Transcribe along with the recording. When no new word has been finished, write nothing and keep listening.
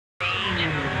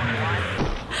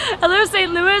Hello,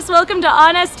 St. Louis. Welcome to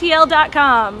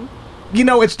OnSTL.com. You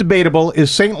know, it's debatable.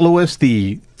 Is St. Louis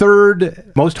the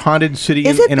third most haunted city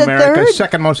Is it in the America? third?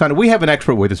 Second most haunted. We have an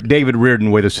expert with us, David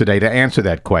Reardon, with us today to answer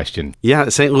that question. Yeah,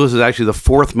 St. Louis is actually the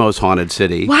fourth most haunted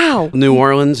city. Wow. New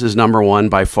Orleans is number one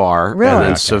by far. Really? And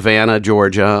then Okay. Savannah,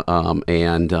 Georgia,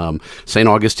 and St.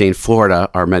 Augustine, Florida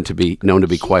are meant to be known to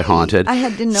be quite haunted. I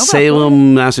didn't know about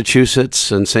Salem,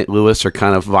 Massachusetts, and St. Louis are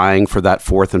kind of vying for that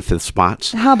fourth and fifth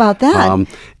spots. How about that?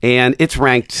 And it's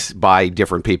ranked by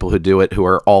different people who do it, who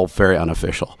are all very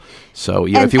unofficial. So,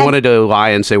 you know, And- if you and- wanted to lie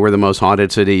and say we're the most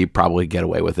haunted city, you probably get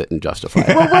away with it and justify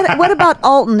it. Well, what about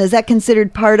Alton? Is that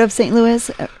considered part of St. Louis?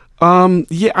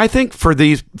 Yeah, I think for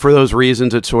those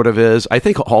reasons it sort of is. I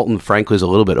think Alton, frankly, is a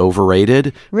little bit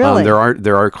overrated. Really? There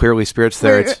are clearly spirits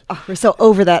there. We're so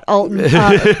over that Alton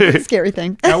scary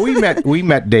thing. Now, we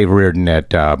met Dave Reardon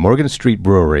at Morgan Street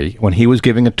Brewery when he was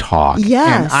giving a talk.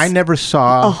 Yes. And I never A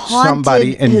saw haunted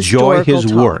somebody enjoy historical his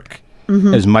talk. work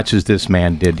as much as this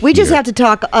man did. We just here. have to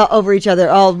talk over each other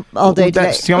all day Well, today.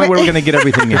 that's the only way we're going to get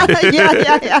everything in.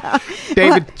 yeah.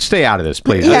 David, stay out of this,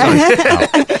 please. Yeah.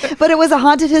 But it was a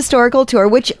haunted historical tour,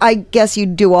 which I guess you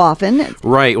do often.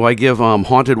 Right. Well, I give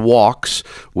haunted walks,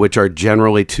 which are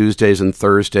generally Tuesdays and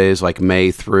Thursdays, like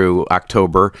May through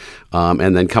October.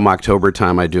 And then come October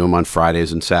time, I do them on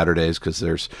Fridays and Saturdays because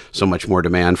there's so much more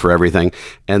demand for everything.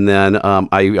 And then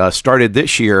I started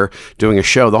this year doing a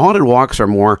show. The haunted walks are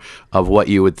more of what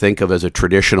you would think of as a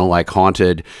traditional, like,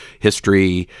 haunted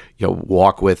history,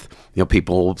 walk with,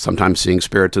 people sometimes seeing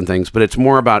spirits and things, but it's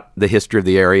more about the history of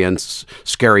the area and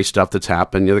scary stuff that's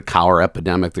happened, the cholera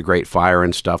epidemic, the Great Fire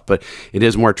and stuff, but it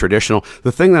is more traditional.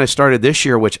 The thing that I started this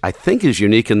year, which I think is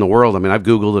unique in the world, I mean, I've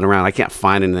Googled it around, I can't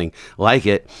find anything like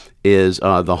it, is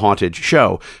the haunted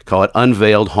show. Call it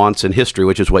Unveiled Haunts in History,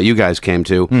 which is what you guys came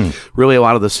to. Really a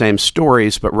lot of the same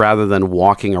stories, but rather than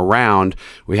walking around,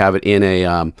 we have it in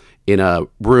a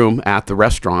room at the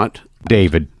restaurant.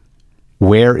 David,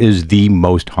 where is the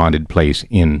most haunted place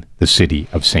in the city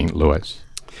of St. Louis?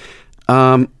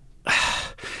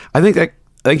 I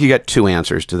think you got two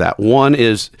answers to that. One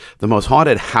is the most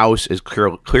haunted house is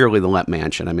clearly the Lemp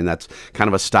Mansion. I mean, that's kind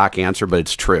of a stock answer, but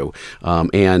it's true.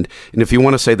 And if you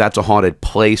want to say that's a haunted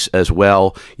place as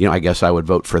well, I guess I would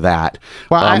vote for that.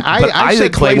 Well, I said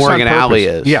think Clay place on Morgan Alley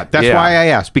purpose. is. Yeah, that's why I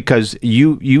asked, because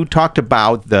you talked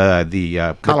about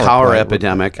the cholera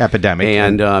epidemic,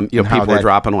 and how people were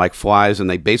dropping like flies, and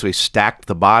they basically stacked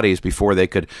the bodies before they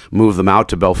could move them out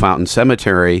to Bellefontaine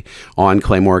Cemetery on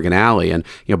Clay Morgan Alley, and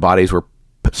bodies were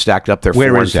stacked up there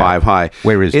 4 and 5 high.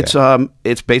 Where is that?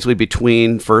 It's basically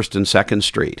between 1st and 2nd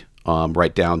Street.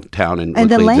 Right downtown in And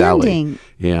the Laclede's landing. Alley.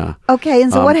 Yeah. Okay,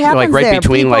 and so what happens like right there?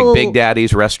 between People- like Big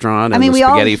Daddy's restaurant and the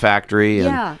Spaghetti Factory. And,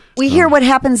 Yeah. We hear what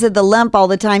happens at the Lemp all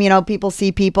the time. People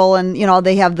see people and,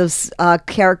 they have those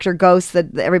character ghosts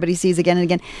that everybody sees again and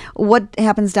again. What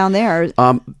happens down there?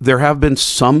 There have been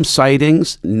some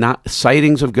sightings.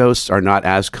 Sightings of ghosts are not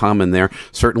as common there.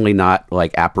 Certainly not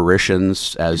like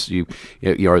apparitions as you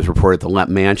as reported at the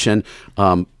Lemp Mansion.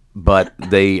 But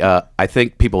I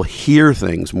think people hear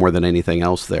things more than anything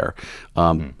else there.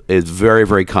 It's very,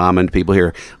 very common. People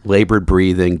hear labored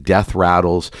breathing, death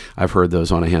rattles. I've heard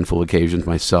those on a handful of occasions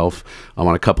myself. I'm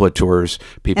on a couple of tours.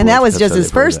 And that was just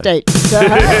his first date.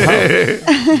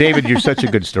 David, you're such a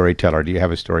good storyteller. Do you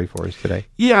have a story for us today?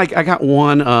 Yeah, I got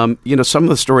one. Some of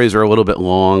the stories are a little bit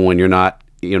long when you're not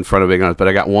in front of big audience, but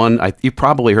I got one. You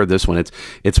probably heard this one.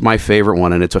 It's my favorite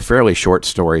one, and it's a fairly short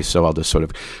story, so I'll just sort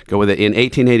of go with it. In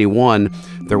 1881,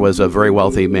 there was a very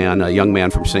wealthy man, a young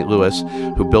man from St. Louis,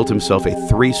 who built himself a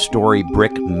 3-story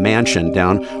brick mansion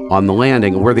down on the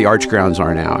landing, where the arch grounds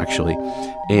are now, actually.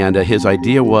 And his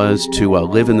idea was to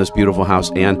live in this beautiful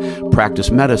house and practice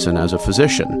medicine as a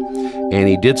physician. And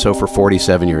he did so for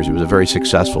 47 years. He was a very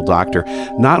successful doctor.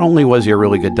 Not only was he a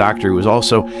really good doctor, he was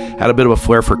also had a bit of a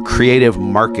flair for creative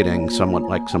marketing, somewhat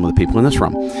like some of the people in this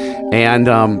room. And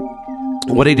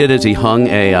what he did is he hung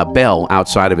a bell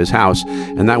outside of his house,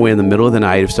 and that way in the middle of the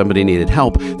night, if somebody needed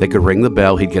help, they could ring the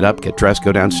bell. He'd get up, get dressed,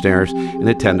 go downstairs, and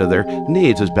attend to their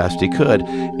needs as best he could.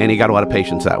 And he got a lot of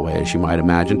patients that way, as you might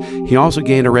imagine. He also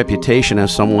gained a reputation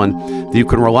as someone that you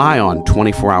can rely on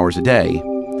 24 hours a day.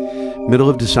 Middle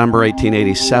of December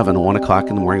 1887, 1 o'clock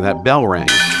in the morning, that bell rang.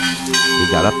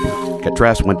 He got up, got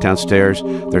dressed, went downstairs.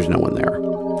 There's no one there.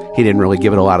 He didn't really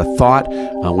give it a lot of thought,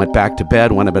 went back to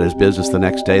bed, went about his business the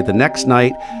next day. The next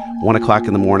night, 1 o'clock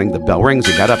in the morning, the bell rings.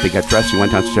 He got up, he got dressed, he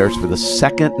went downstairs. For the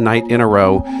second night in a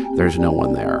row, there's no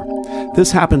one there.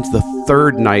 This happens the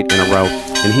third night in a row,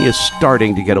 and he is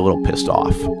starting to get a little pissed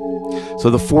off. So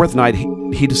the fourth night,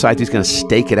 he decides he's going to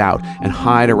stake it out and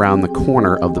hide around the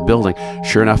corner of the building.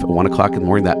 Sure enough, at 1 o'clock in the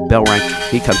morning, that bell rang.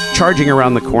 He comes charging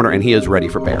around the corner, and he is ready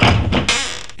for bear.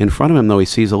 In front of him, though, he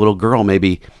sees a little girl,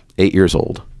 maybe 8 years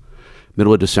old.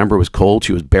 Middle of December was cold.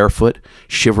 She was barefoot,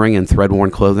 shivering in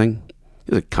thread-worn clothing.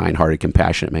 He was a kind-hearted,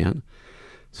 compassionate man.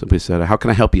 Somebody said, "How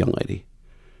can I help you, young lady?"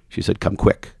 She said, "Come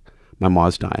quick. My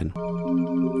ma's dying."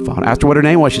 Asked her what her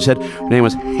name was. She said her name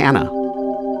was Hannah.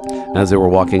 As they were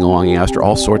walking along, he asked her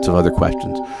all sorts of other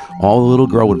questions. All the little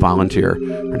girl would volunteer.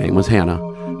 Her name was Hannah,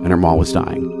 and her ma was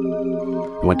dying.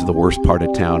 He went to the worst part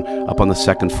of town, up on the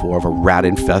second floor of a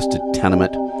rat-infested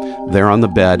tenement. There on the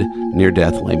bed, near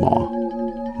death, lay Ma.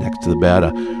 Next to the bed,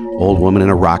 an old woman in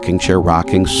a rocking chair,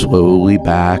 rocking slowly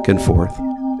back and forth.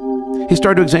 He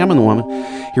started to examine the woman.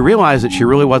 He realized that she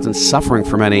really wasn't suffering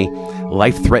from any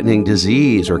life-threatening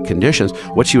disease or conditions.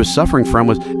 What she was suffering from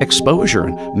was exposure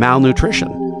and malnutrition.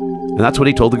 And that's what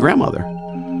he told the grandmother.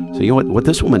 So you know what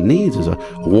this woman needs is a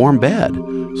warm bed,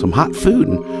 some hot food,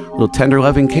 and a little tender,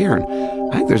 loving care. And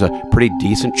I think there's a pretty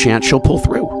decent chance she'll pull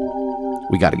through.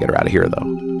 We got to get her out of here,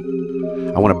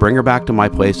 though. I want to bring her back to my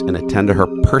place and attend to her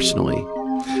personally.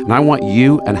 And I want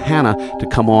you and Hannah to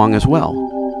come along as well.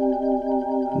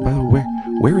 By the way,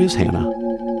 where is Hannah?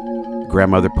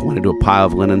 Grandmother pointed to a pile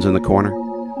of linens in the corner.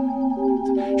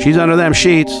 "She's under them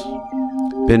sheets.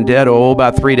 Been dead,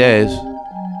 about 3 days."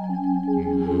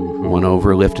 Went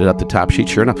over, lifted up the top sheet.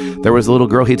 Sure enough, there was a little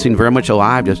girl he'd seen very much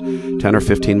alive just 10 or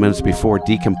 15 minutes before,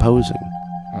 decomposing.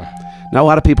 Now, a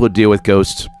lot of people who deal with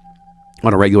ghosts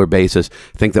on a regular basis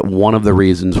think that one of the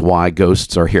reasons why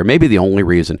ghosts are here, maybe the only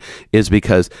reason, is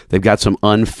because they've got some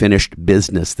unfinished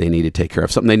business they need to take care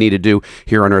of, something they need to do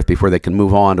here on Earth before they can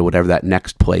move on to whatever that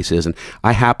next place is. And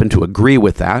I happen to agree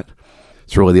with that.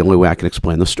 It's really the only way I can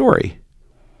explain the story.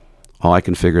 All I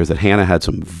can figure is that Hannah had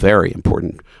some very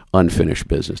important unfinished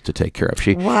business to take care of.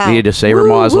 She needed to save her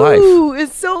ma's life.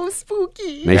 It's so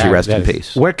spooky. May she rest in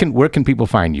peace. Where can people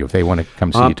find you if they want to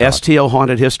come see you talk?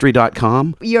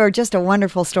 STLHauntedHistory.com. You're just a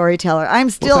wonderful storyteller.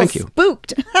 I'm still thank you.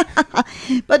 spooked.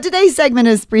 But today's segment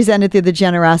is presented through the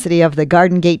generosity of the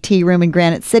Garden Gate Tea Room in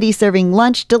Granite City, serving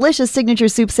lunch, delicious signature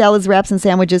soup, salads, wraps, and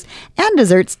sandwiches, and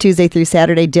desserts Tuesday through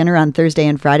Saturday, dinner on Thursday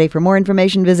and Friday. For more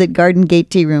information, visit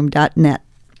gardengatetearoom.net.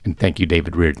 And thank you,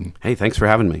 David Reardon. Hey, thanks for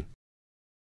having me.